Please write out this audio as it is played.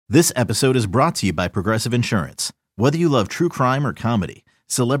This episode is brought to you by Progressive Insurance. Whether you love true crime or comedy,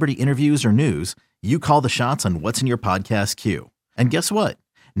 celebrity interviews or news, you call the shots on what's in your podcast queue. And guess what?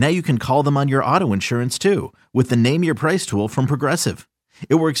 Now you can call them on your auto insurance too with the Name Your Price tool from Progressive.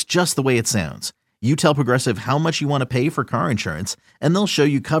 It works just the way it sounds. You tell Progressive how much you want to pay for car insurance, and they'll show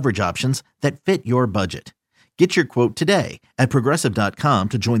you coverage options that fit your budget. Get your quote today at Progressive.com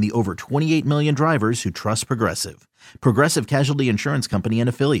to join the over 28 million drivers who trust Progressive. Progressive Casualty Insurance Company and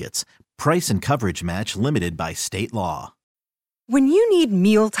Affiliates. Price and coverage match limited by state law. When you need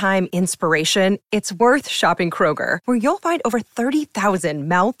mealtime inspiration, it's worth shopping Kroger, where you'll find over 30,000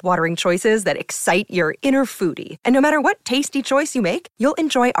 mouth-watering choices that excite your inner foodie. And no matter what tasty choice you make, you'll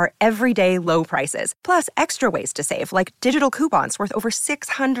enjoy our everyday low prices, plus extra ways to save, like digital coupons worth over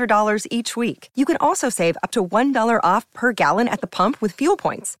 $600 each week. You can also save up to $1 off per gallon at the pump with fuel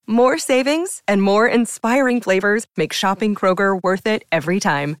points. More savings and more inspiring flavors make shopping Kroger worth it every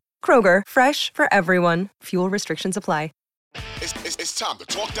time. Kroger, fresh for everyone. Fuel restrictions apply. It's time to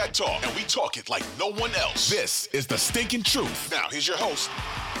talk that talk, and we talk it like no one else. This is The Stinking Truth. Now, here's your host,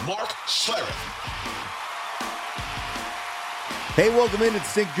 Mark Schlereth. Hey, welcome into the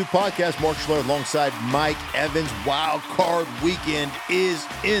Stinking Truth Podcast. Mark Schlereth alongside Mike Evans. Wild Card Weekend is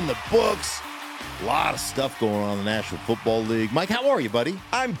in the books. A lot of stuff going on in the National Football League. Mike, how are you, buddy?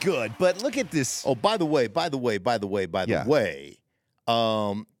 I'm good, but look at this. Oh, by the way,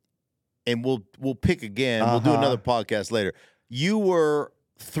 and we'll pick again. We'll do another podcast later. You were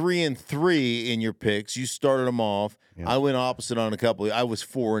 3-3 in your picks. You started them off. Yeah. I went opposite on a couple. I was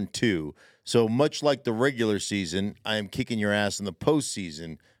 4-2. So much like the regular season, I am kicking your ass in the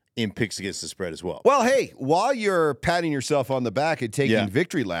postseason in picks against the spread as well. Well, hey, while you're patting yourself on the back and taking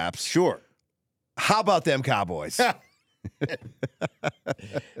victory laps, sure. How about them Cowboys? I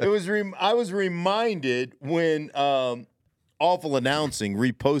was reminded when Awful Announcing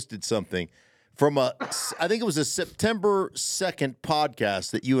reposted something from I think it was a September 2nd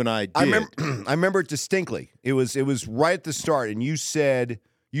podcast that you and I did. I remember it distinctly. It was right at the start, and you said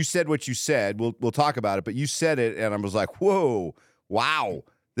what you said. We'll talk about it, but you said it, and I was like, whoa, wow.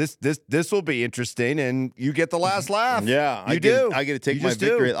 This will be interesting, and you get the last laugh. Yeah, I get to take my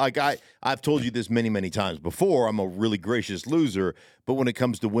victory. Like I've told you this many times before. I'm a really gracious loser, but when it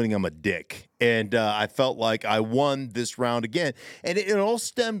comes to winning, I'm a dick. And I felt like I won this round again, and it all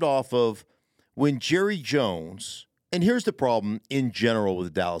stemmed off of when Jerry Jones. And here's the problem in general with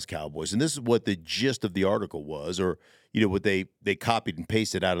the Dallas Cowboys, and this is what the gist of the article was, or what they copied and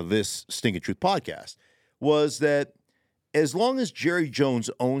pasted out of this Stinking Truth podcast, was that as long as Jerry Jones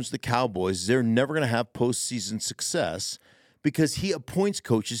owns the Cowboys, they're never going to have postseason success because he appoints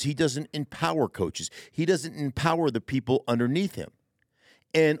coaches. He doesn't empower coaches. He doesn't empower the people underneath him.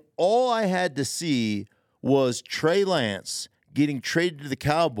 And all I had to see was Trey Lance getting traded to the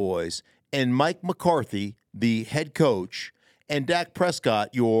Cowboys and Mike McCarthy, the head coach, and Dak Prescott,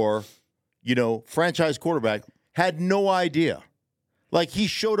 your, franchise quarterback, had no idea. Like, he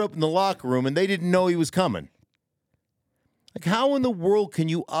showed up in the locker room and they didn't know he was coming. Like, how in the world can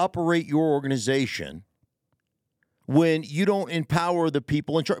you operate your organization when you don't empower the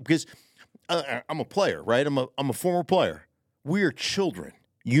people in charge? Because I'm a player, right? I'm a former player. We are children.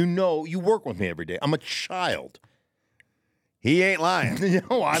 You work with me every day. I'm a child. He ain't lying.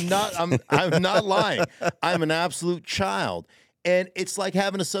 No, I'm not. I'm not lying. I'm an absolute child. And it's like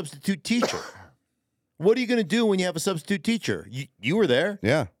having a substitute teacher. What are you going to do when you have a substitute teacher? You were there.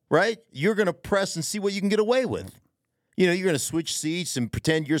 Yeah. Right? You're going to press and see what you can get away with. You're going to switch seats and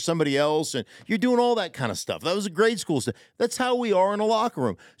pretend you're somebody else, and you're doing all that kind of stuff. That was a grade school stuff. That's how we are in a locker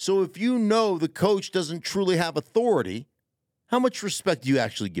room. So if you know the coach doesn't truly have authority, how much respect do you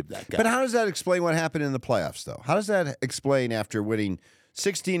actually give that guy? But how does that explain what happened in the playoffs, though? How does that explain after winning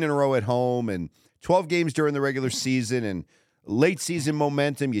 16 in a row at home and 12 games during the regular season and late season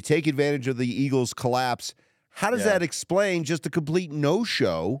momentum, you take advantage of the Eagles' collapse. How does that explain just a complete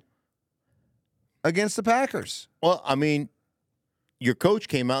no-show against the Packers? Well, I mean, your coach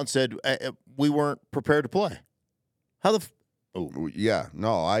came out and said we weren't prepared to play. How can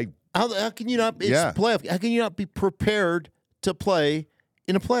you not? It's playoff. How can you not be prepared to play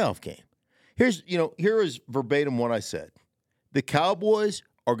in a playoff game? Here is verbatim what I said. The Cowboys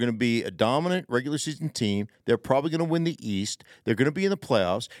are going to be a dominant regular season team. They're probably going to win the East. They're going to be in the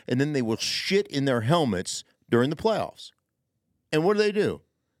playoffs, and then they will shit in their helmets during the playoffs. And what do?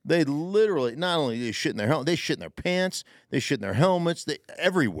 They literally, not only they shit in their helmet, they shit in their pants, they shit in their helmets,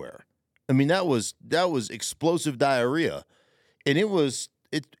 everywhere. I mean, that was explosive diarrhea, and it was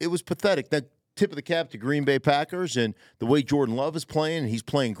pathetic. That tip of the cap to Green Bay Packers and the way Jordan Love is playing. He's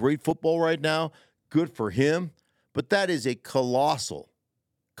playing great football right now. Good for him. But that is a colossal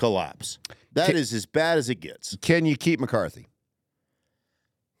collapse. That is as bad as it gets. Can you keep McCarthy?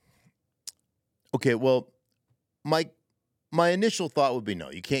 Okay, well, my initial thought would be no,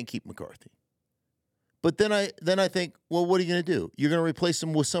 you can't keep McCarthy. But then I think, well, what are you going to do? You're going to replace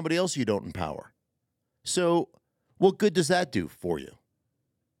him with somebody else you don't empower. So what good does that do for you?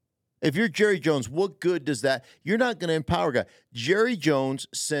 If you're Jerry Jones, what good does that? You're not going to empower a guy. Jerry Jones,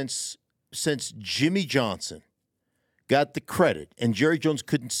 since Jimmy Johnson got the credit, and Jerry Jones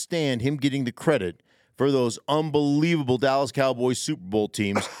couldn't stand him getting the credit for those unbelievable Dallas Cowboys Super Bowl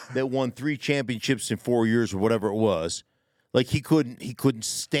teams that won 3 championships in 4 years or whatever it was. Like he couldn't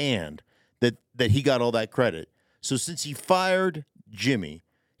stand that he got all that credit. So since he fired Jimmy,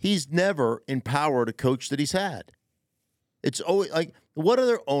 he's never empowered a coach that he's had. It's always like, what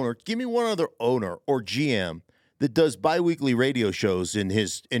other owner? Give me one other owner or GM that does biweekly radio shows in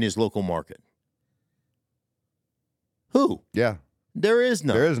his local market. Who? Yeah. There is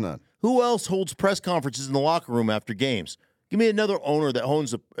none. There is none. Who else holds press conferences in the locker room after games? Give me another owner that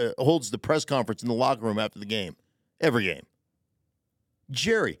holds the press conference in the locker room after the game, every game.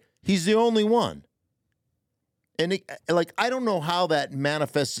 Jerry, he's the only one. And I don't know how that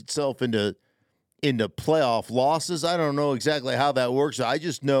manifests itself into playoff losses. I don't know exactly how that works. I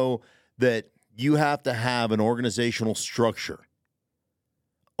just know that you have to have an organizational structure.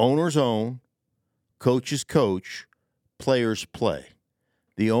 Owners own, coaches coach, players play.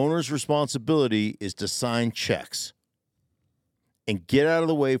 The owner's responsibility is to sign checks and get out of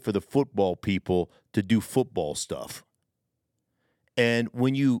the way for the football people to do football stuff. And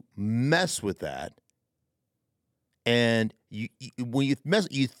when you mess with that, and you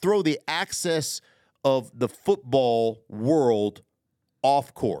throw the access of the football world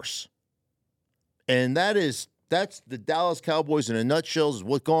off course. And that's the Dallas Cowboys in a nutshell, is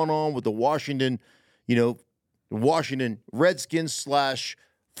what's going on with the Washington Redskins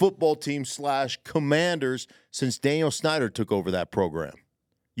 / football team / Commanders since Daniel Snyder took over that program.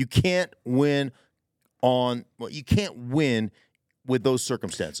 You can't win with those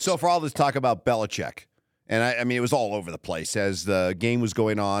circumstances. So for all this talk about Belichick, and I mean, it was all over the place as the game was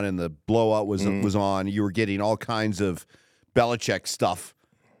going on and the blowout was on. You were getting all kinds of Belichick stuff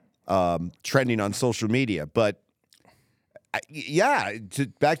trending on social media. But,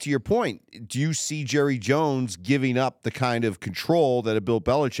 back to your point, do you see Jerry Jones giving up the kind of control that a Bill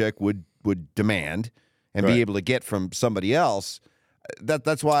Belichick would demand and be able to get from somebody else?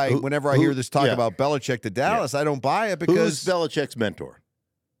 That's why whenever I hear this talk about Belichick to Dallas, I don't buy it because... Who's Belichick's mentor?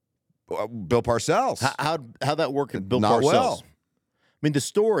 Bill Parcells. How'd that work at Bill Not Parcells? Well. I mean, the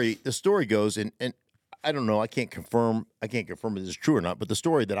story goes, and I don't know, I can't confirm if this is true or not, but the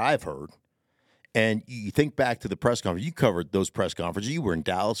story that I've heard, and you think back to the press conference, you covered those press conferences, you were in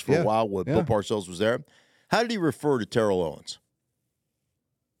Dallas for a while when Bill Parcells was there. How did he refer to Terrell Owens?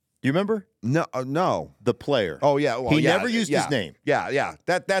 Do you remember? No. The player. Oh yeah, well, he never used his name. Yeah.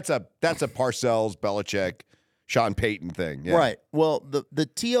 That's a Parcells, Belichick, Sean Payton thing. Yeah. Right. Well, the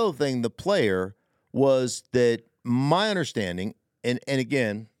T.O. thing, the player, was that my understanding, and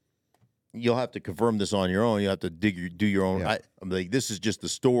again, you'll have to confirm this on your own. You have to do your own. Yeah. I'm like, this is just the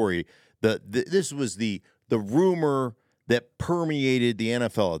story. This was the rumor that permeated the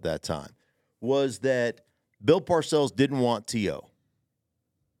NFL at that time, was that Bill Parcells didn't want T.O.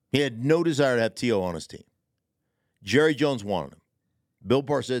 He had no desire to have T.O. on his team. Jerry Jones wanted him. Bill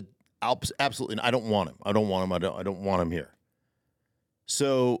Parcells said, absolutely, I don't want him. I don't want him here.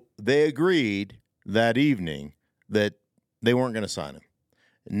 So they agreed that evening that they weren't going to sign him.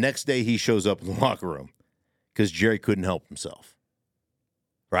 Next day, he shows up in the locker room because Jerry couldn't help himself.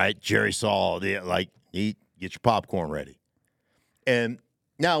 Right? Jerry saw get your popcorn ready. And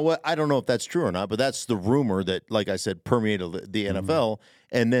now, I don't know if that's true or not, but that's the rumor that, like I said, permeated the NFL.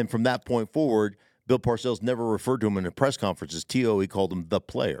 And then from that point forward, Bill Parcells never referred to him in the press conferences. T.O., he called him the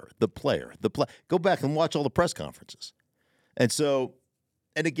player. Go back and watch all the press conferences. And so,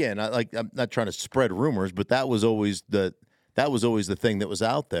 and again, I'm not trying to spread rumors, but that was always the thing that was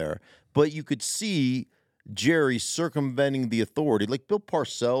out there. But you could see Jerry circumventing the authority. Like Bill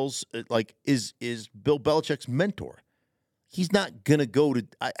Parcells, is Bill Belichick's mentor. He's not gonna go to.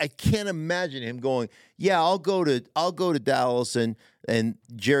 I can't imagine him going, yeah, I'll go to Dallas and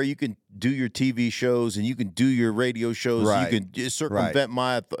Jerry, you can do your TV shows and you can do your radio shows. Right. You can circumvent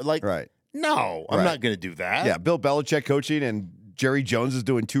my No, I'm not gonna do that. Yeah, Bill Belichick coaching and Jerry Jones is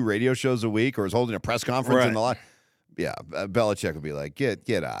doing 2 radio shows a week or is holding a press conference in the lot. Yeah, Belichick would be like, get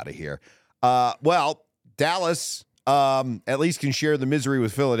out of here. Well, Dallas at least can share the misery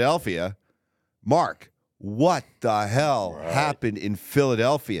with Philadelphia. Mark. What the hell happened in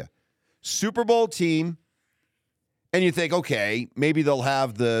Philadelphia? Super Bowl team, And you think, okay, maybe they'll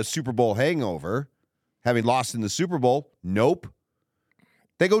have the Super Bowl hangover, having lost in the Super Bowl. Nope.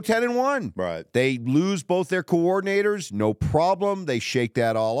 They go 10-1. Right. They lose both their coordinators, no problem. They shake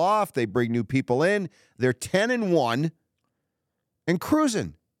that all off. They bring new people in. They're 10-1 and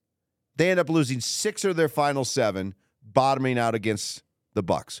cruising. They end up losing 6 of their final 7, bottoming out against the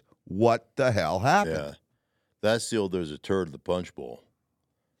Bucs. What the hell happened? Yeah. That's the old there's a turd in the punch bowl.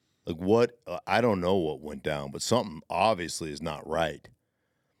 Like what? I don't know what went down, but something obviously is not right.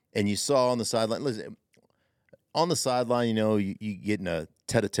 And you saw on the sideline, listen, on the sideline, you get in a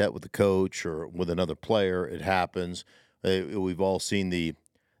tete-a-tete with the coach or with another player. It happens. We've all seen the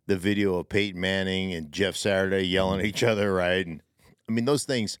video of Peyton Manning and Jeff Saturday yelling at each other, right? And I mean, those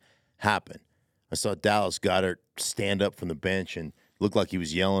things happen. I saw Dallas Goedert stand up from the bench and looked like he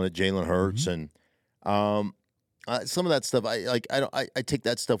was yelling at Jalen Hurts. And some of that stuff, I take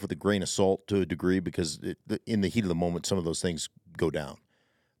that stuff with a grain of salt to a degree because in the heat of the moment, some of those things go down.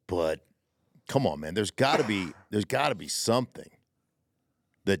 But come on, man, there's got to be something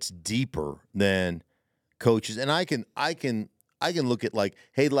that's deeper than coaches. And I can look at like,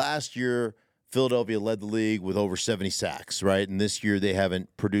 hey, last year Philadelphia led the league with over 70 sacks, right? And this year they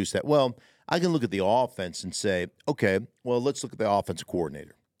haven't produced that. Well, I can look at the offense and say, okay, well, let's look at the offensive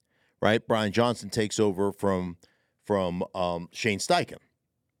coordinator, right? Brian Johnson takes over from Shane Steichen.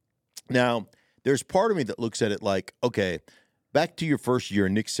 Now, there's part of me that looks at it like, okay, back to your first year,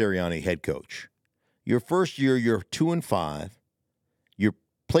 Nick Sirianni, head coach. Your first year, you're 2-5. Your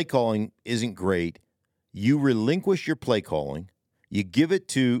play calling isn't great. You relinquish your play calling. You give it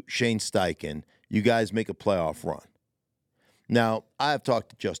to Shane Steichen. You guys make a playoff run. Now, I have talked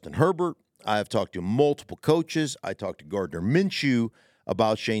to Justin Herbert. I have talked to multiple coaches. I talked to Gardner Minshew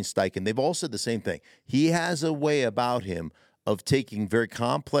about Shane Steichen. They've all said the same thing. He has a way about him of taking very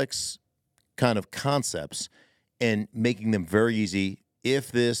complex kind of concepts and making them very easy,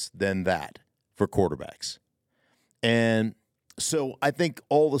 if this, then that, for quarterbacks. And so I think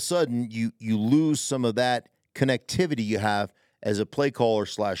all of a sudden you lose some of that connectivity you have as a play caller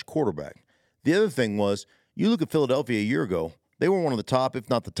 / quarterback. The other thing was, you look at Philadelphia a year ago, they were one of the top, if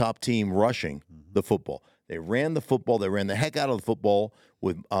not the top team, rushing the football. They ran the football. They ran the heck out of the football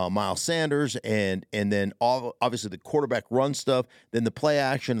with Miles Sanders and then obviously the quarterback run stuff, then the play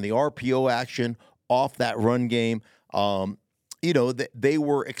action and the RPO action off that run game. They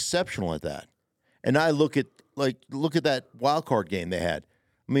were exceptional at that. And I look at that wild card game they had.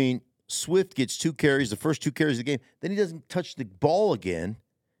 I mean, Swift gets 2 carries, the first 2 carries of the game. Then he doesn't touch the ball again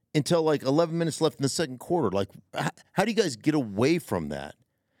until like 11 minutes left in the second quarter. Like, how do you guys get away from that?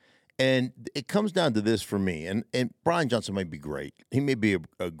 And it comes down to this for me. And Brian Johnson might be great. He may be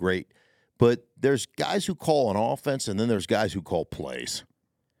a great. But there's guys who call an offense, and then there's guys who call plays.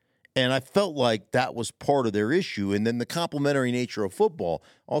 And I felt like that was part of their issue. And then the complementary nature of football,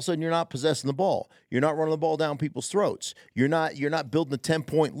 all of a sudden you're not possessing the ball. You're not running the ball down people's throats. You're not building a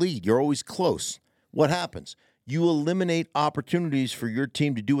 10-point lead. You're always close. What happens? You eliminate opportunities for your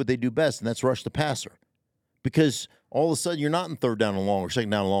team to do what they do best, and that's rush the passer. Because all of a sudden you're not in third down and long or second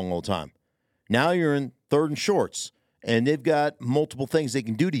down and long all the time. Now you're in third and shorts, and they've got multiple things they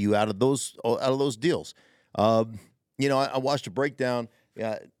can do to you out of those deals. I watched a breakdown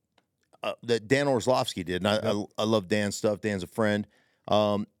that Dan Orlovsky did, and I love Dan's stuff. Dan's a friend.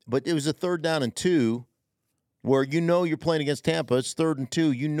 But it was a 3rd down and 2 where you're playing against Tampa. It's 3rd and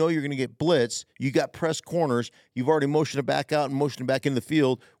 2. You know you're going to get blitz. You got press corners. You've already motioned it back out and motioned it back into the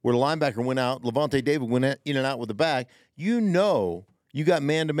field where the linebacker went out. Levante David went in and out with the back. You know you got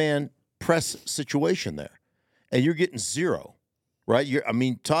man-to-man press situation there, and you're getting 0, right?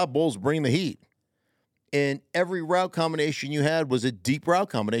 Todd Bowles bringing the heat. And every route combination you had was a deep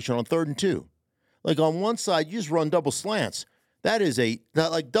route combination on 3rd and 2. Like on one side, you just run double slants.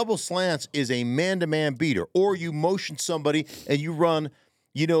 Double slants is a man-to-man beater. Or you motion somebody and you run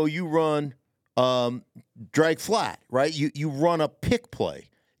drag flat, right? You run a pick play.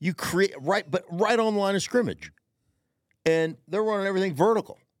 You create right on the line of scrimmage. And they're running everything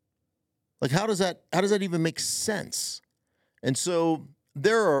vertical. Like how does that even make sense? And so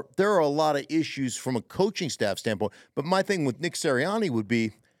there are a lot of issues from a coaching staff standpoint. But my thing with Nick Sirianni would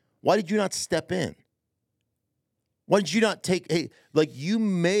be, why did you not step in? Why did you not you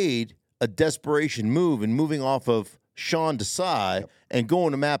made a desperation move and moving off of Sean Desai and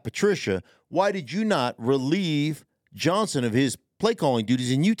going to Matt Patricia. Why did you not relieve Johnson of his play calling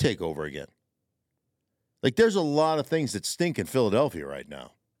duties and you take over again? Like, there's a lot of things that stink in Philadelphia right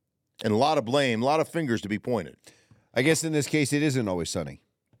now. And a lot of blame, a lot of fingers to be pointed. I guess in this case, it isn't always sunny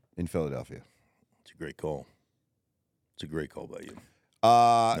in Philadelphia. It's a great call. It's a great call by you.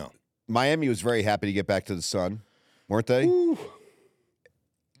 No. Miami was very happy to get back to the sun weren't they? Ooh.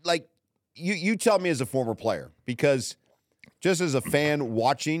 Like, you tell me as a former player, because just as a fan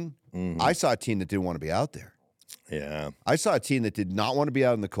watching, I saw a team that didn't want to be out there. Yeah. I saw a team that did not want to be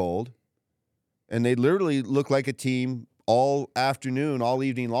out in the cold, and they literally looked like a team all afternoon, all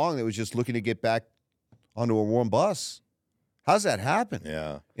evening long that was just looking to get back onto a warm bus. How's that happen?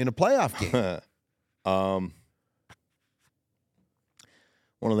 Yeah. In a playoff game?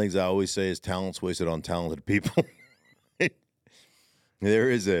 One of the things I always say is talent's wasted on talented people.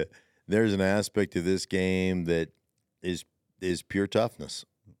 There's an aspect of this game that is pure toughness.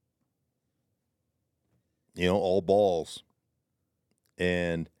 All balls.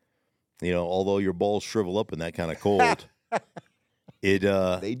 And, although your balls shrivel up in that kind of cold, they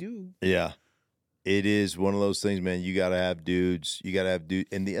do. Yeah. It is one of those things, man. You got to have dudes.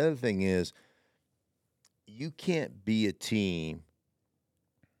 And the other thing is, you can't be a team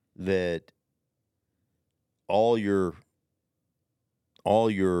that all your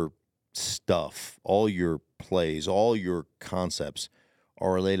stuff, all your plays, all your concepts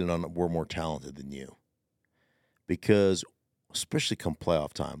are related on we're more talented than you. Because especially come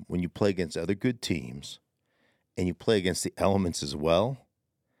playoff time, when you play against other good teams and you play against the elements as well,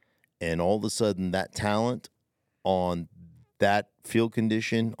 and all of a sudden that talent on that field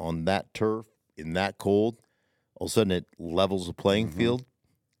condition, on that turf, in that cold, all of a sudden it levels the playing field.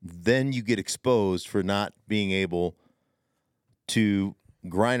 Then you get exposed for not being able to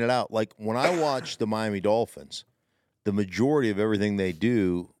grind it out. Like when I watch the Miami Dolphins, the majority of everything they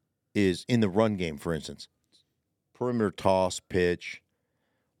do is in the run game, for instance. Perimeter toss, pitch,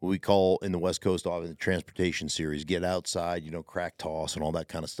 what we call in the West Coast often the transportation series, get outside, crack toss and all that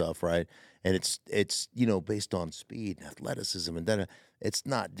kind of stuff, right? And it's based on speed and athleticism, and then it's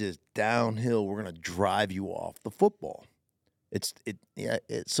not just downhill, we're going to drive you off the football.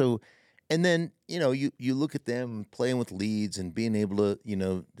 So, and then, you look at them playing with leads and being able to,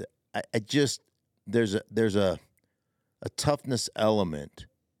 there's a toughness element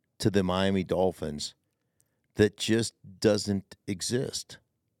to the Miami Dolphins that just doesn't exist.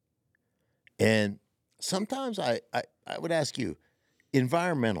 And sometimes I would ask you,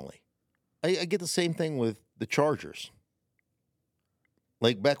 environmentally, I get the same thing with the Chargers.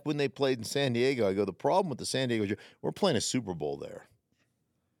 Like back when they played in San Diego, I go, the problem with the San Diego, we're playing a Super Bowl there.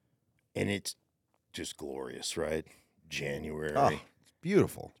 And it's just glorious, right? January. Oh, it's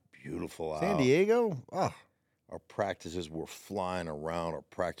beautiful. Beautiful out. San Diego? Oh. Our practices were flying around. Our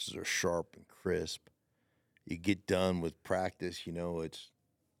practices are sharp and crisp. You get done with practice, it's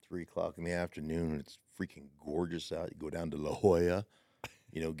 3 o'clock in the afternoon, and it's freaking gorgeous out. You go down to La Jolla,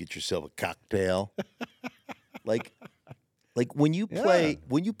 get yourself a cocktail. like when you play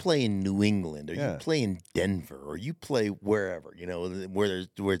in New England, or you play in Denver, or you play wherever,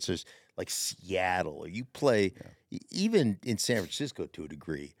 where it's just like Seattle, or you play even in San Francisco to a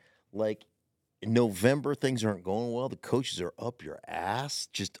degree. Like in November, things aren't going well. The coaches are up your ass,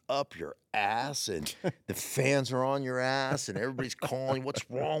 and the fans are on your ass, and everybody's calling, what's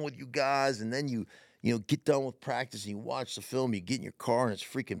wrong with you guys? And then you get done with practice and you watch the film, you get in your car and it's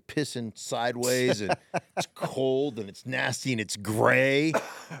freaking pissing sideways and it's cold and it's nasty and it's gray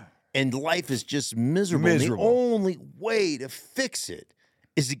and life is just miserable. And the only way to fix it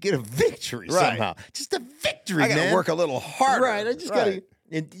is to get a victory somehow. Just a victory, man. I got to work a little harder. Right, I just got to.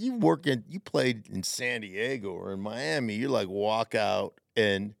 And you played in San Diego or in Miami, you like walk out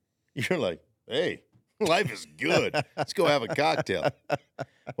and you're like, hey, life is good. Let's go have a cocktail.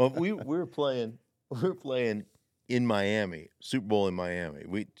 Well, we were playing in Miami, Super Bowl in Miami.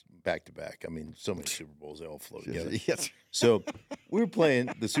 We back to back. I mean, so many Super Bowls, they all flow together. Yes. So we were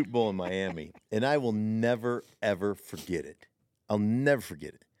playing the Super Bowl in Miami, and I will never, ever forget it. I'll never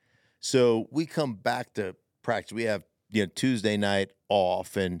forget it. So we come back to practice. We have Tuesday night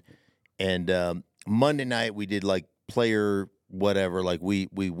off, and Monday night we did like player whatever. Like we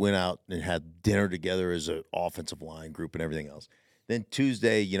went out and had dinner together as an offensive line group and everything else. Then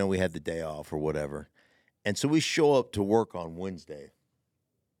Tuesday, we had the day off or whatever. And so we show up to work on Wednesday.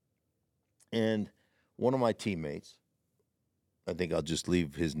 And one of my teammates, I think I'll just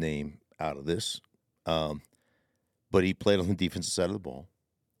leave his name out of this, but he played on the defensive side of the ball.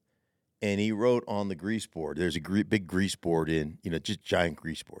 And he wrote on the grease board. There's a big grease board just giant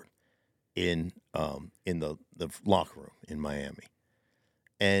grease board in the locker room in Miami.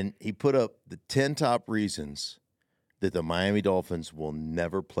 And he put up the 10 top reasons that the Miami Dolphins will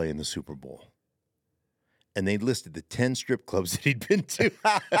never play in the Super Bowl. And they listed the 10 strip clubs that he'd been to.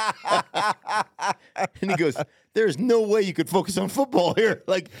 And he goes, there's no way you could focus on football here.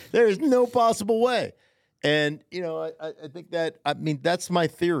 Like, there's no possible way. And, I think that's my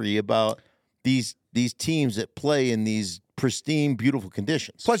theory about these these teams that play in these pristine, beautiful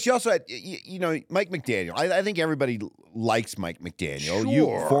conditions. Plus, you also had, Mike McDaniel. I think everybody likes Mike McDaniel. Sure. You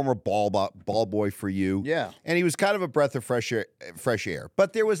former ball boy for you. Yeah. And he was kind of a breath of fresh air.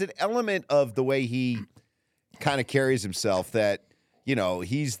 But there was an element of the way he kind of carries himself that,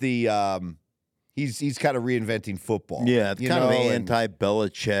 he's the he's kind of reinventing football. Yeah, it's kind of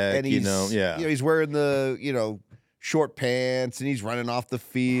anti-Belichick, and he's wearing the, short pants, and he's running off the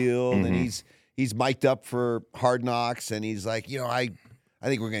field, and he's mic'd up for Hard Knocks, and he's like, I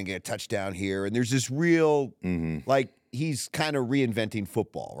think we're going to get a touchdown here. And there's this real, he's kind of reinventing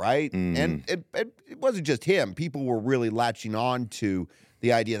football, right? And it wasn't just him. People were really latching on to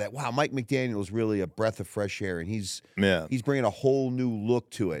the idea that, wow, Mike McDaniel is really a breath of fresh air, and he's bringing a whole new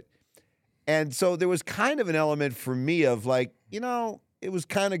look to it. And so there was kind of an element for me of like, it was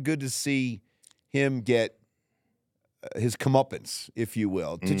kind of good to see him get his comeuppance, if you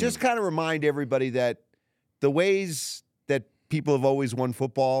will, to just kind of remind everybody that the ways that people have always won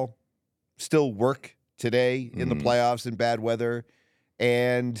football still work today in the playoffs in bad weather.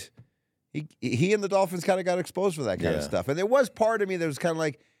 And he and the Dolphins kind of got exposed for that kind of stuff. And there was part of me that was kind of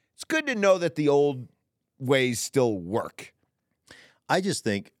like, it's good to know that the old ways still work. I just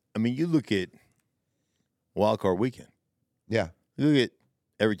think, you look at Wild Card Weekend. Yeah. You look at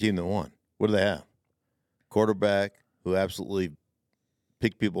every team that won. What do they have? Quarterback who absolutely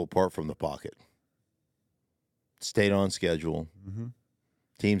picked people apart from the pocket. Stayed on schedule.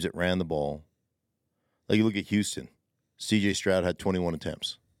 Teams that ran the ball. Like you look at Houston. C.J. Stroud had 21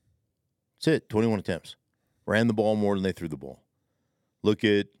 attempts. That's it, 21 attempts. Ran the ball more than they threw the ball. Look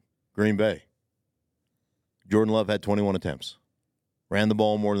at Green Bay. Jordan Love had 21 attempts. Ran the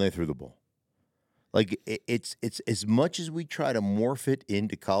ball more than they threw the ball. Like, it's as much as we try to morph it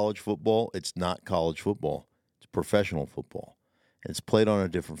into college football, it's not college football. It's professional football. And it's played on a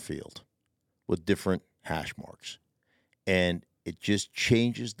different field with different hash marks. And it just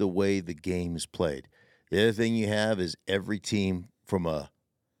changes the way the game is played. The other thing you have is every team from a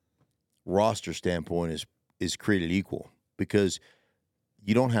roster standpoint is created equal because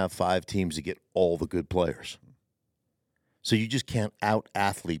you don't have 5 teams that get all the good players. So you just can't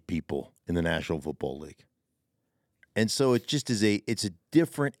out-athlete people in the National Football League. And so it just is it's a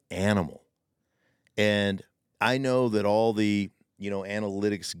different animal. And I know that all the,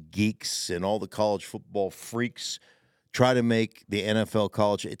 analytics geeks and all the college football freaks try to make the NFL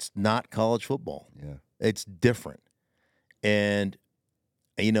college. It's not college football. Yeah. It's different. And,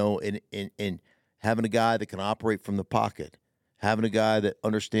 in having a guy that can operate from the pocket, having a guy that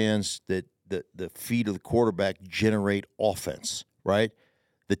understands that the feet of the quarterback generate offense, right?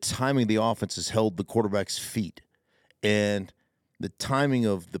 The timing of the offense has held the quarterback's feet. And the timing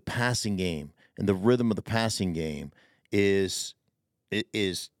of the passing game and the rhythm of the passing game is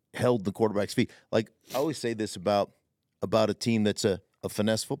held the quarterback's feet. Like, I always say this about a team that's a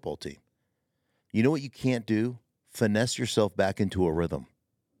finesse football team. You know what you can't do? Finesse yourself back into a rhythm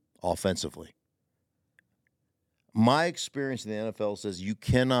offensively. My experience in the NFL says you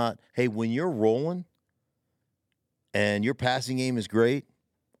cannot, when you're rolling and your passing game is great,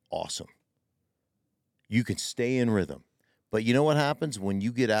 awesome. You can stay in rhythm. But you know what happens when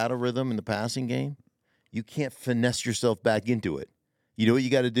you get out of rhythm in the passing game? You can't finesse yourself back into it. You know what you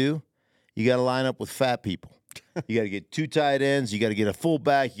got to do? You got to line up with fat people. You got to get 2 tight ends. You got to get a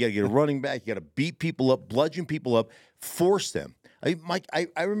fullback. You got to get a running back. You got to beat people up, bludgeon people up, force them. I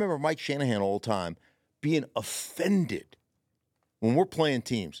remember Mike Shanahan all the time being offended when we're playing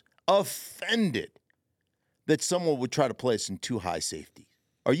teams, offended that someone would try to play us in 2 high safeties.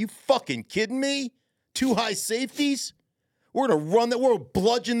 Are you fucking kidding me? 2 high safeties? We're going to run that. We're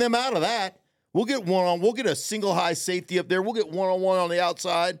bludgeon them out of that. We'll get we'll get a single high safety up there. We'll get one-on-one on the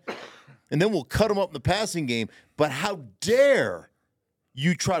outside, and then we'll cut them up in the passing game. But how dare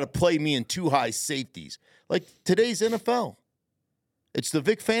you try to play me in 2 high safeties? Like today's NFL. It's the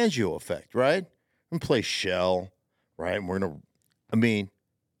Vic Fangio effect, right? We're going to play shell, right? And we're going to,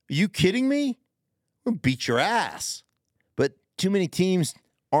 are you kidding me? We're going to beat your ass. But too many teams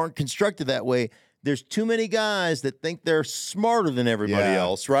aren't constructed that way. There's too many guys that think they're smarter than everybody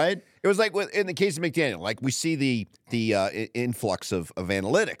else, right? It was like in the case of McDaniel, like we see the influx of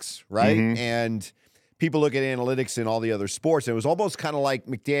analytics, right? And people look at analytics in all the other sports. And it was almost kind of like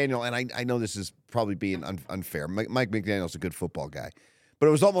McDaniel, and I know this is probably being unfair. Mike McDaniel's a good football guy. But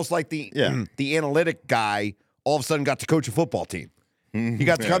it was almost like the analytic guy all of a sudden got to coach a football team. He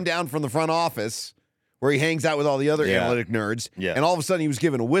got to come down from the front office where he hangs out with all the other analytic nerds. And all of a sudden he was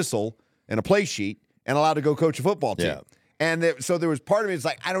given a whistle and a play sheet and allowed to go coach a football team. And so there was part of me that's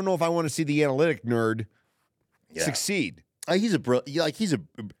like, I don't know if I want to see the analytic nerd succeed. He's a brilliant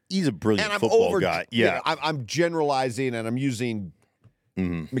And football guy. Yeah, I'm generalizing, and I'm using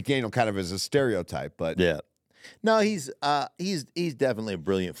McDaniel kind of as a stereotype, but yeah. No, he's definitely a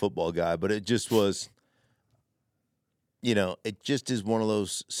brilliant football guy, but it just was, it just is one of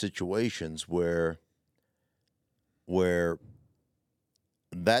those situations where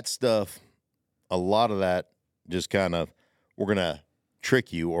that stuff, a lot of that just kind of, we're going to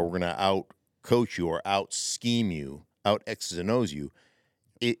trick you, or we're going to out coach you, or out scheme you, out X's and O's you.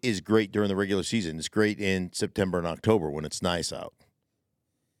 It is great during the regular season. It's great in September and October when it's nice out.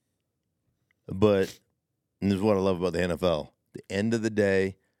 But, and this is what I love about the NFL. At the end of the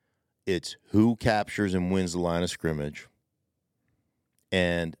day, it's who captures and wins the line of scrimmage.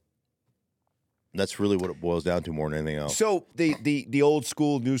 And that's really what it boils down to more than anything else. So the old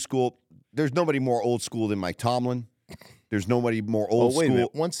school, new school, there's nobody more old school than Mike Tomlin. There's nobody more old wait school. A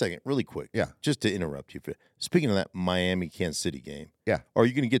minute. 1 second, really quick. Yeah. Just to interrupt you. Speaking of that Miami-Kansas City game. Yeah. Are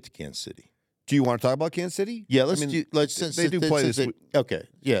you going to get to Kansas City? Do you want to talk about Kansas City? Yeah, they do play this week. Okay.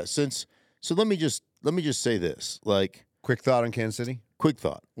 Yeah, so let me just say this. Like, quick thought on Kansas City? Quick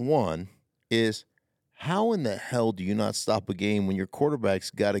thought. One is, how in the hell do you not stop a game when your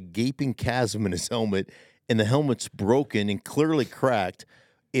quarterback's got a gaping chasm in his helmet and the helmet's broken and clearly cracked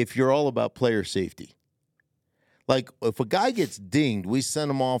if you're all about player safety? Like, if a guy gets dinged, we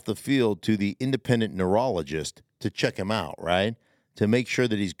send him off the field to the independent neurologist to check him out, right? To make sure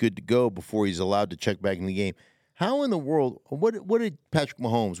that he's good to go before he's allowed to check back in the game. How in the world, what did Patrick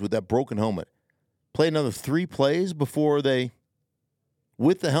Mahomes with that broken helmet play another 3 plays before they,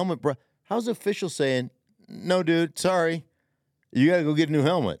 with the helmet, how's the official saying, no, dude, sorry, you got to go get a new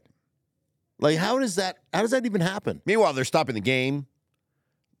helmet? Like, how does that even happen? Meanwhile, they're stopping the game.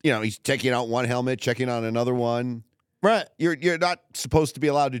 He's checking out one helmet, checking on another one. Right. You're not supposed to be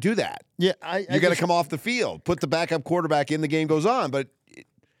allowed to do that. Yeah, you got to come off the field, put the backup quarterback in, the game goes on. But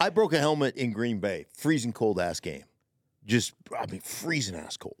I broke a helmet in Green Bay, freezing cold ass game, freezing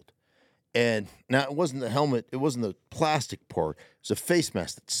ass cold. And now it wasn't the helmet, it wasn't the plastic part, it was a face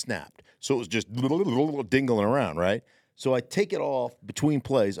mask that snapped. So it was just dingling around, right? So I take it off between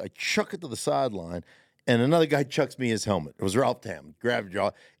plays, I chuck it to the sideline, and another guy chucks me his helmet. It was Ralph Tam. Grabbed your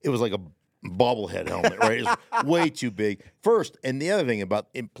jaw. It was like a bobblehead helmet, right? It was way too big. First, and the other thing about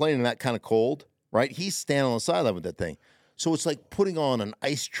playing in that kind of cold, right? He's standing on the sideline with that thing. So it's like putting on an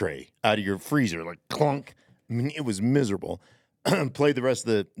ice tray out of your freezer, like clunk. I mean, it was miserable. Played the rest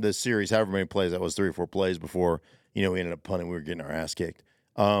of the series, however many plays. That was 3 or 4 plays before, we ended up punting. We were getting our ass kicked.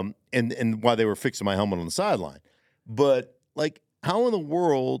 And while they were fixing my helmet on the sideline. But, like, how in the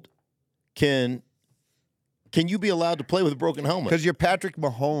world can you be allowed to play with a broken helmet? Because you're Patrick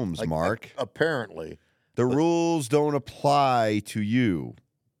Mahomes, Mark. Apparently. The rules don't apply to you.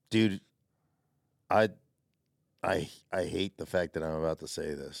 Dude, I hate the fact that I'm about to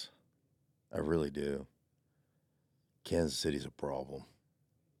say this. I really do. Kansas City's a problem.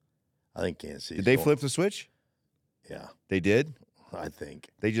 I think Kansas City. Did they flip the switch? Yeah. They did? I think.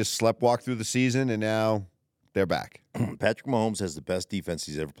 They just sleptwalked through the season, and now they're back. Patrick Mahomes has the best defense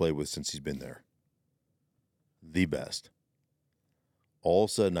he's ever played with since he's been there. The best. All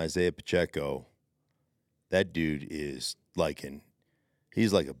of a sudden, Isaiah Pacheco, that dude is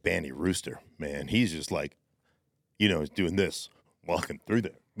he's like a bandy rooster, man. He's just like, he's doing this, walking through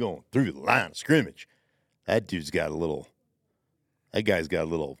there, going through the line of scrimmage. That guy's got a little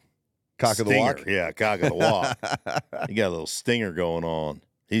cock of the walk. Yeah, cock of the walk. He got a little stinger going on.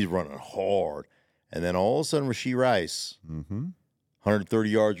 He's running hard. And then all of a sudden, Rashee Rice, 130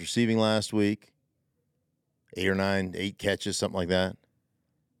 yards receiving last week. 8 catches, something like that.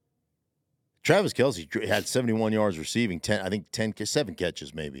 Travis Kelce had 71 yards receiving, 7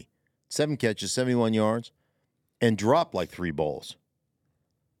 catches maybe. 7 catches, 71 yards, and dropped like 3 balls.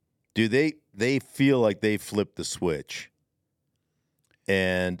 Dude, they feel like they flipped the switch.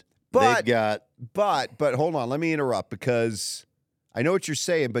 And they've got... But hold on, let me interrupt because I know what you're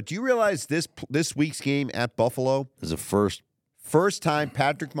saying, but do you realize this week's game at Buffalo is the first time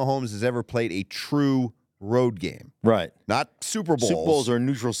Patrick Mahomes has ever played a true road game. Right. Not Super Bowls. Super Bowls are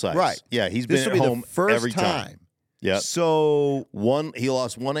neutral sites. Right. Yeah, he's been at home every time. Yeah. So he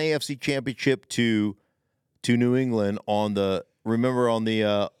lost one AFC championship to New England on the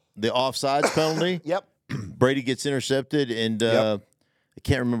offsides penalty. Yep. Brady gets intercepted and I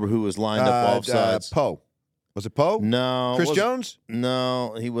can't remember who was lined up offsides. Poe. Was it Poe? No. Chris Jones?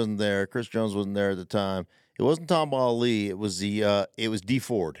 No, he wasn't there. Chris Jones wasn't there at the time. It wasn't Tom Ali. It was Dee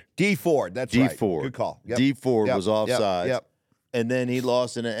Ford. Dee Ford, that's right. Dee Ford. Good call. Yep. Dee Ford was offside. Yep. And then he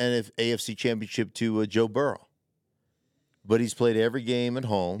lost in an AFC championship to Joe Burrow. But he's played every game at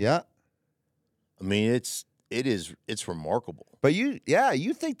home. Yeah. I mean, it's remarkable. But you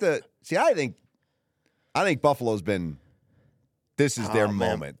think I think Buffalo's been. This is their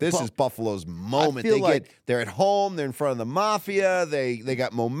moment. This is Buffalo's moment. They're at home. They're in front of the Mafia. They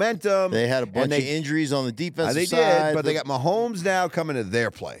got momentum. They had a bunch of injuries on the defensive side. They did, but they got Mahomes now coming to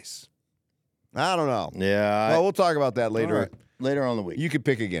their place. I don't know. Yeah. Well, we'll talk about that later. Right. Later on in the week. You could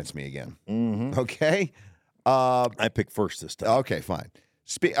pick against me again. Mm-hmm. Okay? I picked first this time. Okay, fine.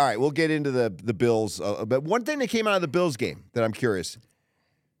 All right, we'll get into the Bills. But one thing that came out of the Bills game that I'm curious,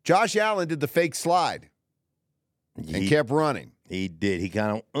 Josh Allen did the fake slide and kept running. He did. He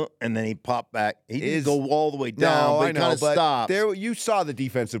kind of, and then he popped back. He didn't go all the way down, but he kind of stopped. You saw the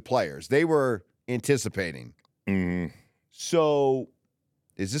defensive players. They were anticipating. Mm-hmm. So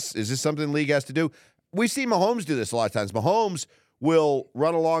is this something the league has to do? We see Mahomes do this a lot of times. Mahomes will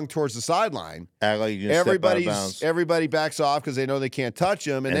run along towards the sideline. Act like everybody backs off because they know they can't touch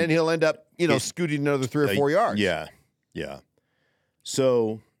him, and then he'll end up, scooting another 3 or 4 yards. Yeah.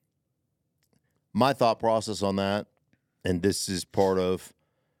 So my thought process on that, and this is part of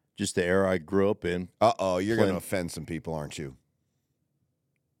just the era I grew up in. You're going to offend some people, aren't you?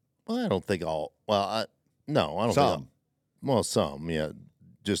 Well, I don't think all. Well, I don't some. Think some, yeah,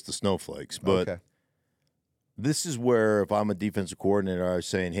 just the snowflakes. But okay. This is where, if I'm a defensive coordinator, I was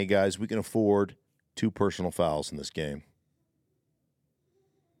saying, hey, guys, we can afford 2 personal fouls in this game.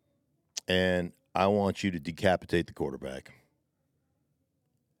 And I want you to decapitate the quarterback.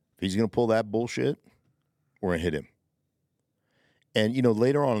 If he's going to pull that bullshit, we're going to hit him. And,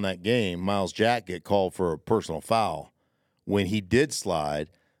 later on in that game, Myles Jack get called for a personal foul when he did slide,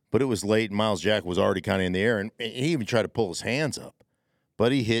 but it was late and Myles Jack was already kind of in the air, and he even tried to pull his hands up.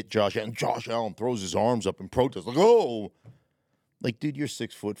 But he hit Josh Allen. Josh Allen throws his arms up in protest, like, oh! Like, dude, you're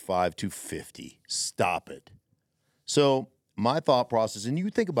 6'5", 250. Stop it. So my thought process, and you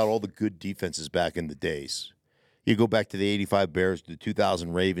think about all the good defenses back in the days. You go back to the 85 Bears, the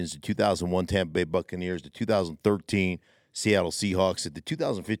 2000 Ravens, the 2001 Tampa Bay Buccaneers, the 2013 Seattle Seahawks, and the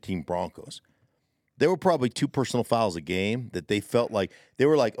 2015 Broncos. There were probably 2 personal fouls a game that they felt like they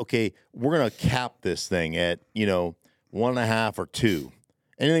were like, okay, we're going to cap this thing at 1.5 or 2.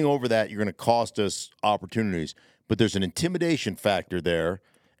 Anything over that, you're going to cost us opportunities. But there's an intimidation factor there,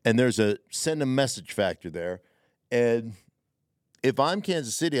 and there's a send a message factor there. And if I'm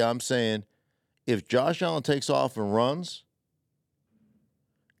Kansas City, I'm saying if Josh Allen takes off and runs,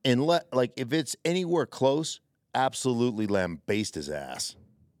 and if it's anywhere close, absolutely lambaste his ass.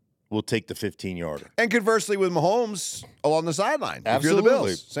 We'll take the 15-yarder. And conversely with Mahomes along the sideline. Absolutely. If you're the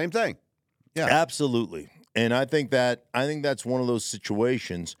Bills, same thing. Yeah. Absolutely. And I think that's one of those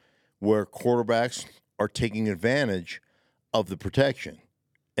situations where quarterbacks are taking advantage of the protection,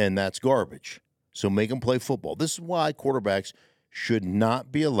 and that's garbage. So make them play football. This is why quarterbacks should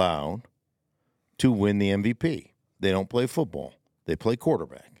not be allowed to win the MVP. They don't play football. They play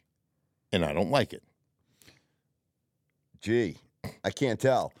quarterback, and I don't like it. Gee, I can't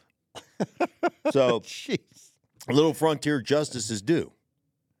tell. So jeez. A little frontier justice is due.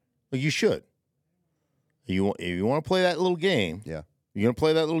 Well, you should. If you want to play that little game, yeah. You're going to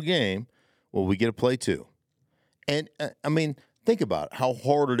play that little game, well, we get to play too. And, think about it, how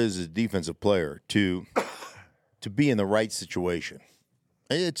hard it is as a defensive player to be in the right situation.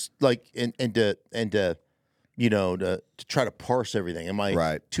 It's like, to try to parse everything. Am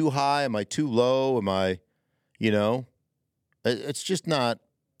I too high? Am I too low? Am I, it's just not,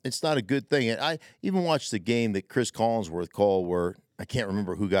 it's not a good thing. And I even watched the game that Chris Collinsworth called where I can't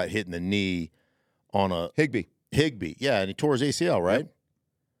remember who got hit in the knee on a Higbee, yeah, and he tore his ACL, right? Yep.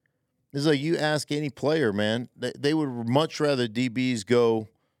 It's like you ask any player, man, they would much rather DBs go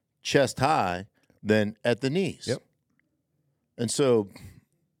chest high than at the knees. Yep. And so,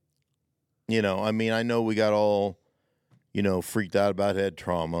 I know we got all, freaked out about head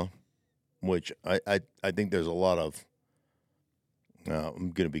trauma, which I think there's a lot of.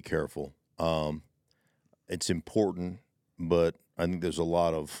 I'm going to be careful. It's important, but I think there's a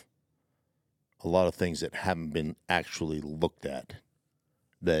lot of things that haven't been actually looked at.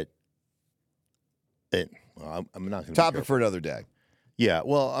 I'm not going to. Topic for another day. Yeah.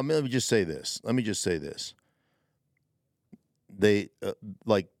 Well, let me just say this. They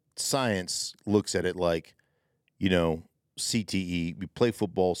science looks at it like, CTE. You play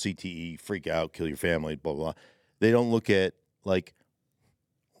football, CTE, freak out, kill your family, blah blah. They don't look at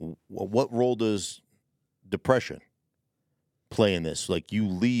what role does depression play in this? Like, you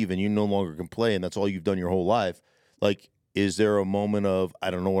leave and you no longer can play, and that's all you've done your whole life. Like, is there a moment of,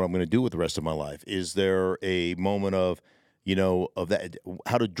 I don't know what I'm going to do with the rest of my life? Is there a moment of, of that?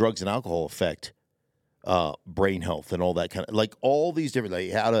 How do drugs and alcohol affect brain health and all that kind of, all these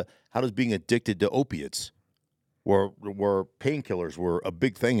different, how does being addicted to opiates where painkillers were a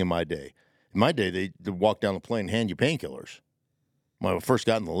big thing in my day. In my day, they'd walk down the plane and hand you painkillers. When I first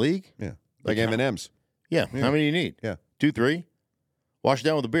got in the league. Yeah. Like M&Ms. Yeah. How many do you need? Yeah. 2, 3. Wash it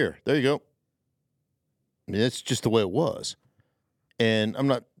down with a beer. There you go. I mean, that's just the way it was. And I'm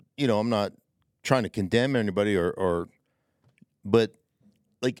not trying to condemn anybody but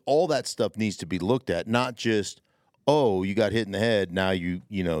like all that stuff needs to be looked at, not just, oh, you got hit in the head, now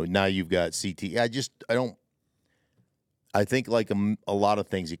now you've got CT. I think like a lot of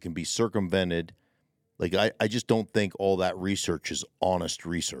things, it can be circumvented. Like I just don't think all that research is honest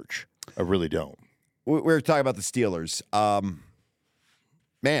research. I really don't. We were talking about the Steelers.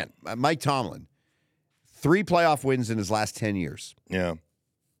 Man, Mike Tomlin, 3 playoff wins in his last 10 years. Yeah.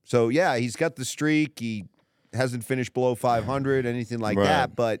 So, yeah, he's got the streak. He hasn't finished below 500, anything like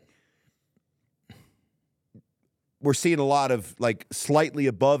that. But we're seeing a lot of, like, slightly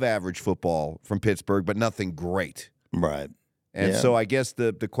above average football from Pittsburgh, but nothing great. Right. And so I guess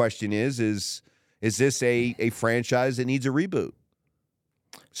the question is this a franchise that needs a reboot?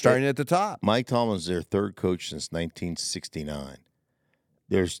 Starting at the top. Mike Tomlin's their third coach since 1969.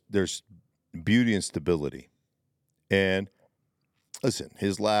 There's beauty and stability. And listen,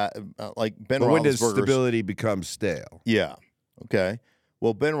 his like Ben Roethlisberger. When does stability become stale? Yeah. Okay.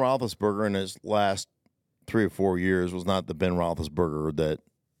 Well, Ben Roethlisberger in his last 3 or 4 years was not the Ben Roethlisberger that,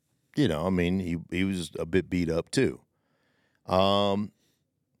 he was a bit beat up too.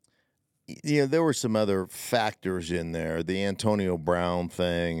 There were some other factors in there, the Antonio Brown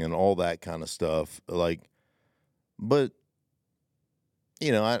thing and all that kind of stuff. But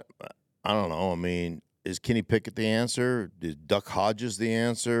I don't know. I mean, is Kenny Pickett the answer? Is Duck Hodges the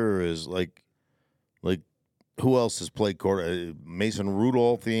answer? Or is like who else has played quarter? Mason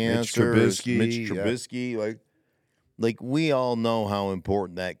Rudolph the answer? Mitch Trubisky. Yeah. Like we all know how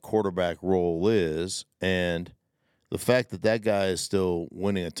important that quarterback role is, and the fact that guy is still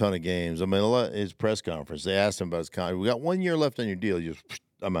winning a ton of games. I mean, his press conference, they asked him about his contract. We got 1 year left on your deal.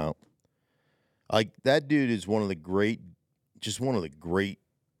 I'm out. Like that dude is one of the great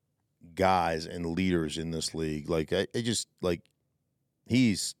guys and leaders in this league. Like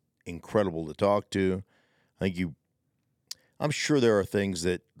he's incredible to talk to. I'm sure there are things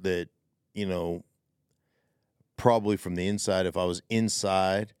that probably from the inside, if I was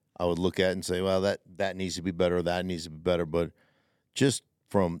inside, I would look at and say, well, that needs to be better, that needs to be better. But just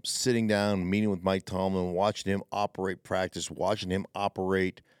from sitting down, meeting with Mike Tomlin, watching him operate practice, watching him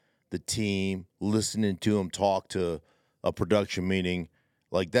operate the team, listening to him talk to a production meeting,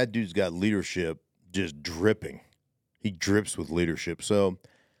 like that dude's got leadership just dripping. He drips with leadership. So,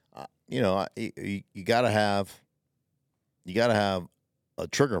 you got to have a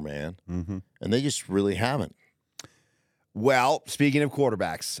trigger man, and they just really haven't. Well, speaking of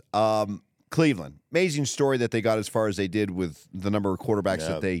quarterbacks, Cleveland, amazing story that they got as far as they did with the number of quarterbacks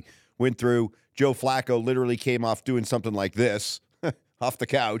that they went through. Joe Flacco literally came off doing something like this, off the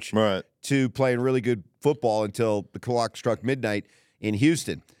couch, right, to playing really good football until the clock struck midnight in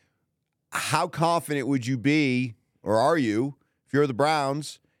Houston. How confident would you be, or are you, if you're the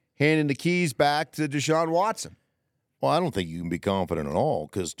Browns, handing the keys back to Deshaun Watson? Well, I don't think you can be confident at all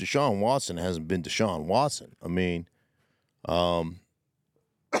because Deshaun Watson hasn't been Deshaun Watson. I mean,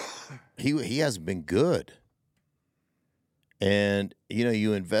 he hasn't been good. And,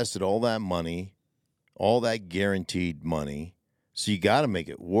 you invested all that money, all that guaranteed money, so you got to make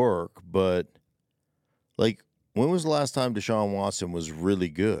it work. But, when was the last time Deshaun Watson was really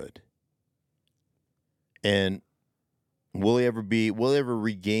good? And will he ever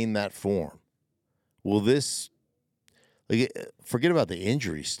regain that form? Will this, forget about the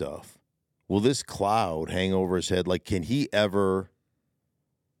injury stuff. Will this cloud hang over his head? Can he ever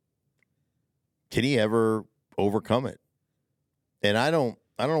overcome it? And I don't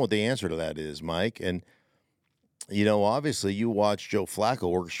know what the answer to that is, Mike. And, obviously you watch Joe Flacco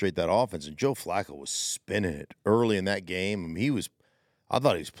orchestrate that offense, and Joe Flacco was spinning it early in that game. I mean, I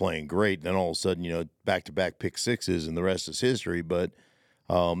thought he was playing great. And then all of a sudden, back-to-back pick sixes, and the rest is history. But,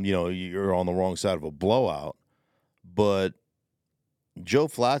 you're on the wrong side of a blowout. But Joe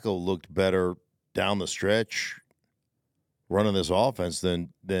Flacco looked better down the stretch running this offense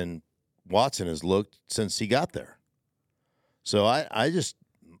than Watson has looked since he got there. So I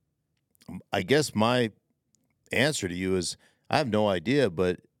guess my answer to you is I have no idea,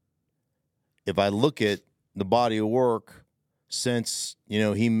 but if I look at the body of work since,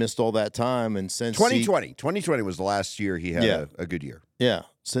 he missed all that time, and since 2020 was the last year he had a good year. Yeah,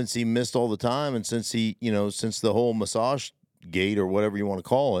 since he missed all the time, and since he, since the whole massage gate or whatever you want to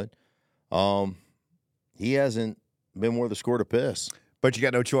call it, he hasn't been worth a squirt of piss. But you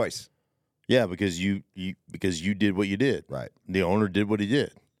got no choice. Yeah, because you did what you did. Right. The owner did what he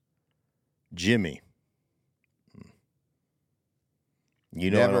did. Jimmy. You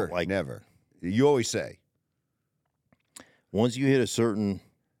know, never. You always say, once you hit a certain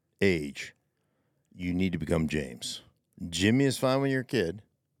age, you need to become James. Jimmy is fine when you're a kid,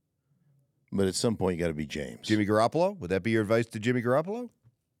 but at some point you got to be James. Jimmy Garoppolo? Would that be your advice to Jimmy Garoppolo?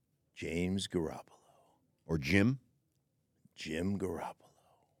 James Garoppolo. Or Jim? Jim Garoppolo.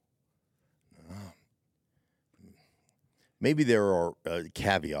 Maybe there are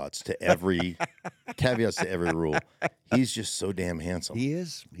caveats to every rule. He's just so damn handsome. He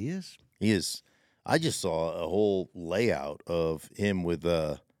is. I just saw a whole layout of him with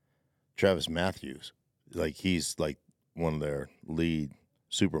Travis Matthews. Like he's like one of their lead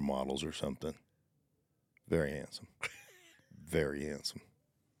supermodels or something. Very handsome. Very handsome.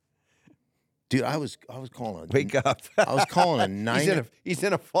 Dude, I was calling. Wake up! I was calling a Niners. He's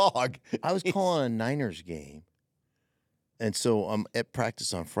in a fog. I was calling a Niners game, and so I'm at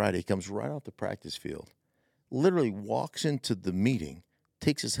practice on Friday. He comes right off the practice field, literally walks into the meeting,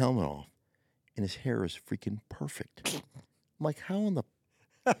 takes his helmet off, and his hair is freaking perfect. I'm like, how in the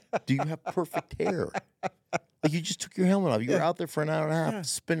do you have perfect hair? Like you just took your helmet off. You were out there for an hour and a half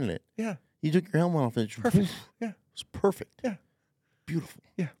spinning it. Yeah. You took your helmet off and it's perfect. Yeah. It was perfect. Yeah. Beautiful.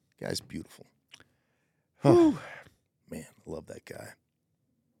 Yeah. Guy's beautiful. Oh, man, I love that guy.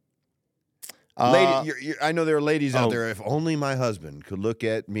 Lady, I know there are ladies out there. If only my husband could look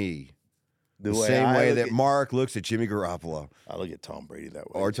at me the same way that Mark looks at Jimmy Garoppolo. I look at Tom Brady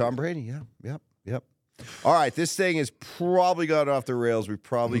that way. Or Tom Brady, yeah. Yep. All right, this thing has probably got off the rails. We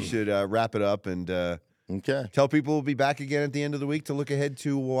probably should wrap it up and tell people we'll be back again at the end of the week to look ahead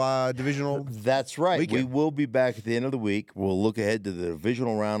to divisional. That's right. Weekend. We will be back at the end of the week. We'll look ahead to the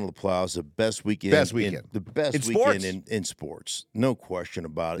divisional round of the playoffs, the best weekend. The best weekend in sports. No question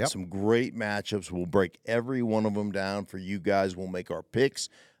about it. Yep. Some great matchups. We'll break every one of them down for you guys. We'll make our picks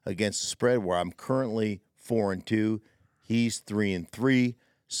against the spread, where I'm currently 4-2. He's 3-3.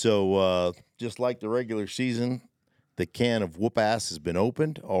 So just like the regular season, the can of whoop ass has been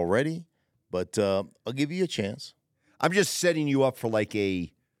opened already. But I'll give you a chance. I'm just setting you up for like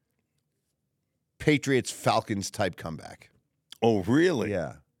a Patriots-Falcons type comeback. Oh, really?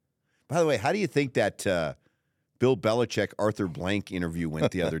 Yeah. By the way, how do you think that Bill Belichick, Arthur Blank interview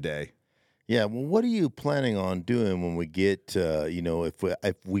went the other day? Yeah, well, what are you planning on doing when we get,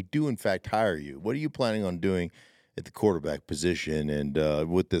 if we do in fact hire you? What are you planning on doing at the quarterback position and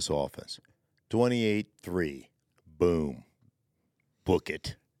with this offense? 28-3. Boom. Book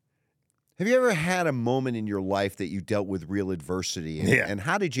it. Have you ever had a moment in your life that you dealt with real adversity? And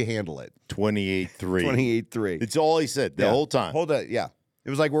how did you handle it? 28-3. 28-3. It's all he said the whole time. Hold on, yeah. It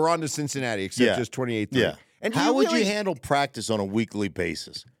was like we're on to Cincinnati, except just 28-3. Yeah. And how would you handle practice on a weekly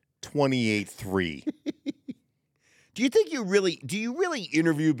basis? 28-3. Do you really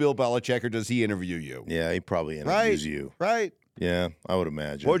interview Bill Belichick, or does he interview you? Yeah, he probably interviews you. Right. Yeah, I would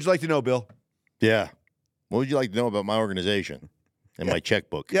imagine. What would you like to know, Bill? Yeah. What would you like to know about my organization and my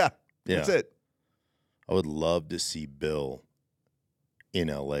checkbook? Yeah. That's it. I would love to see Bill in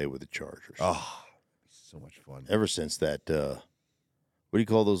L.A. with the Chargers. Oh, so much fun. Ever since that, what do you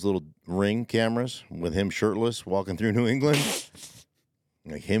call those little Ring cameras with him shirtless walking through New England?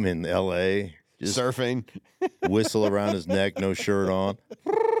 Like him in L.A. just surfing. Whistle around his neck, no shirt on.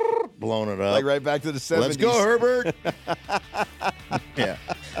 Blowing it up. Like right back to the 70s. Let's go, Herbert. Yeah.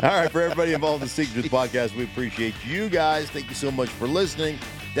 All right, for everybody involved in the Secrets Podcast, we appreciate you guys. Thank you so much for listening.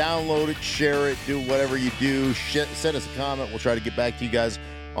 Download it, share it, do whatever you do. Send us a comment. We'll try to get back to you guys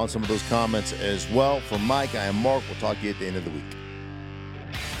on some of those comments as well. For Mike, I am Mark. We'll talk to you at the end of the week.